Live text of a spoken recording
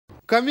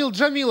Камил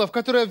Джамилов,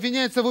 который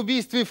обвиняется в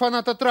убийстве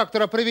фаната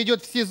 «Трактора»,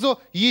 проведет в СИЗО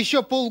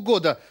еще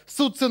полгода.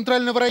 Суд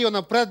Центрального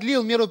района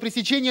продлил меру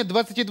пресечения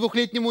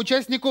 22-летнему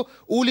участнику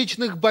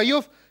уличных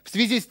боев в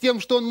связи с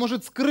тем, что он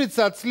может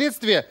скрыться от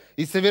следствия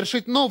и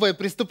совершить новое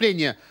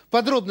преступление.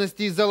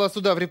 Подробности из зала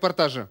суда в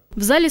репортаже.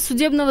 В зале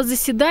судебного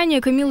заседания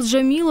Камил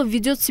Джамилов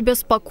ведет себя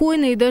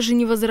спокойно и даже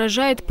не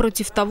возражает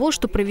против того,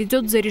 что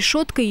проведет за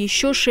решеткой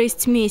еще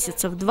 6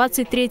 месяцев.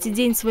 23-й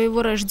день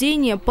своего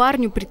рождения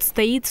парню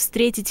предстоит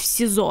встретить в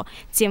СИЗО.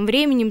 Тем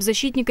временем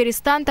защитник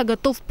арестанта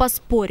готов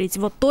поспорить,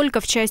 вот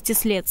только в части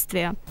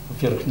следствия.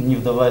 Во-первых, не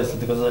вдаваясь в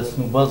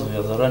доказательственную базу,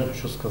 я заранее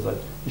хочу сказать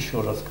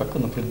еще раз, как и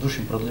на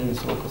предыдущем продлении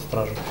срока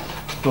стражи,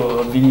 что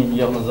обвинение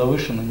явно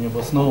завышено,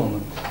 необоснованно,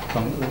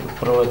 там,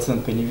 правовая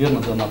оценка неверно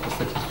дана по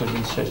статье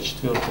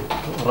 194,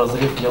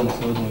 разрыв явно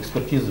следовательной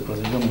экспертизы,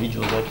 произведен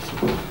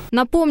видеозаписью.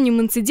 Напомним,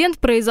 инцидент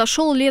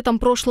произошел летом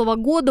прошлого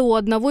года у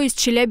одного из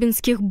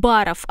челябинских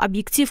баров.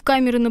 Объектив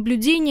камеры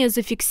наблюдения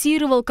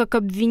зафиксировал, как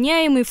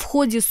обвиняемый в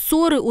ходе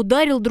ссоры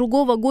ударил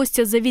другого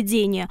гостя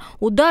заведения.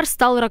 Удар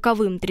стал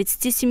роковым.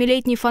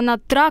 37-летний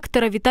фанат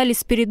 «Трактора» Виталий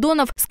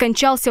Спиридонов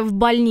скончался в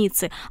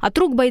больнице. От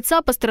рук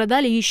бойца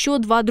пострадали еще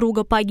 2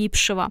 друга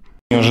погибшего.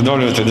 Не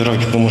ожидали этой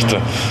драки, потому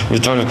что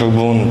Виталий,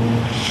 он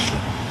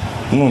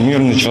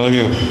мирный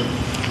человек.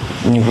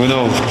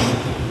 Никогда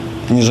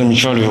не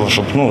замечали его,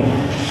 чтобы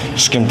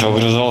с кем-то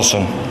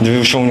огрызался. Да и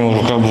еще у него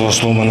рука была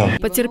сломана.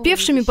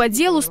 Потерпевшими по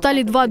делу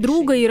стали 2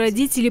 друга и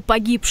родители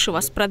погибшего.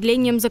 С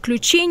продлением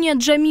заключения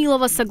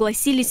Джамилова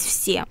согласились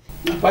все.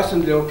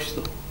 Опасен для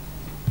общества.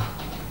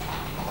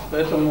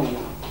 Поэтому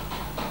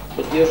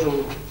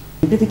поддерживаю.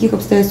 При таких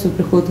обстоятельствах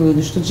приходит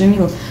вывод, что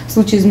Джамилов в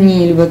случае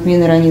изменения либо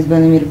отмены ранее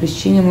избранной меры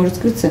пресечения может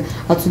скрыться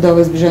от суда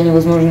во избежание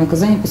возможного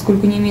наказания,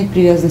 поскольку не имеет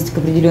привязанности к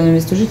определенному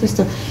месту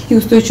жительства и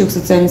устойчивых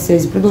социальных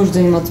связей, продолжит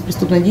заниматься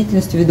преступной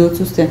деятельностью ввиду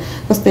отсутствия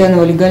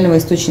постоянного легального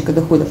источника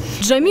дохода.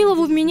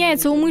 Джамилову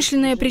вменяется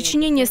умышленное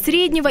причинение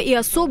среднего и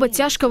особо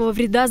тяжкого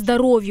вреда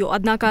здоровью.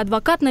 Однако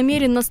адвокат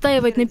намерен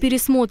настаивать на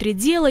пересмотре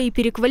дела и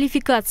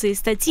переквалификации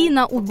статьи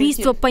на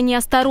убийство по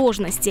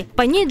неосторожности.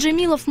 По ней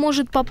Джамилов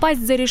может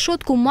попасть за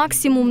решетку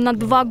максимум на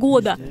 2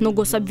 года. Но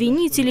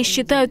гособвинители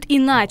считают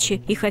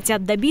иначе и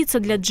хотят добиться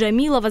для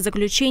Джамилова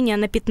заключения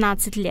на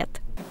 15 лет.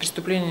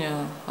 Преступление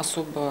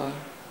особо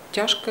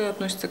тяжкое,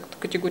 относится к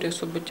категории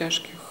особо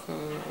тяжких.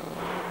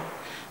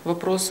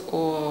 Вопрос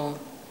о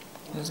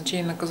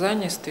назначении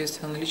наказания,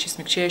 соответственно, наличие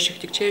смягчающих,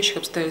 тягчающих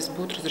обстоятельств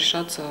будет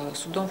разрешаться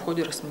судом в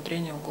ходе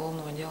рассмотрения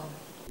уголовного дела.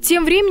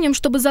 Тем временем,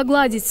 чтобы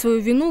загладить свою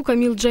вину,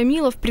 Камил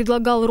Джамилов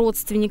предлагал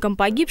родственникам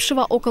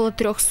погибшего около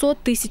 300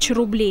 тысяч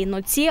рублей,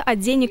 но те от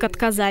денег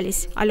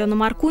отказались. Алена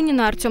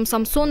Маркунина, Артем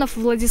Самсонов,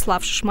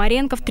 Владислав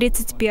Шишмаренков,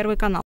 31 канал.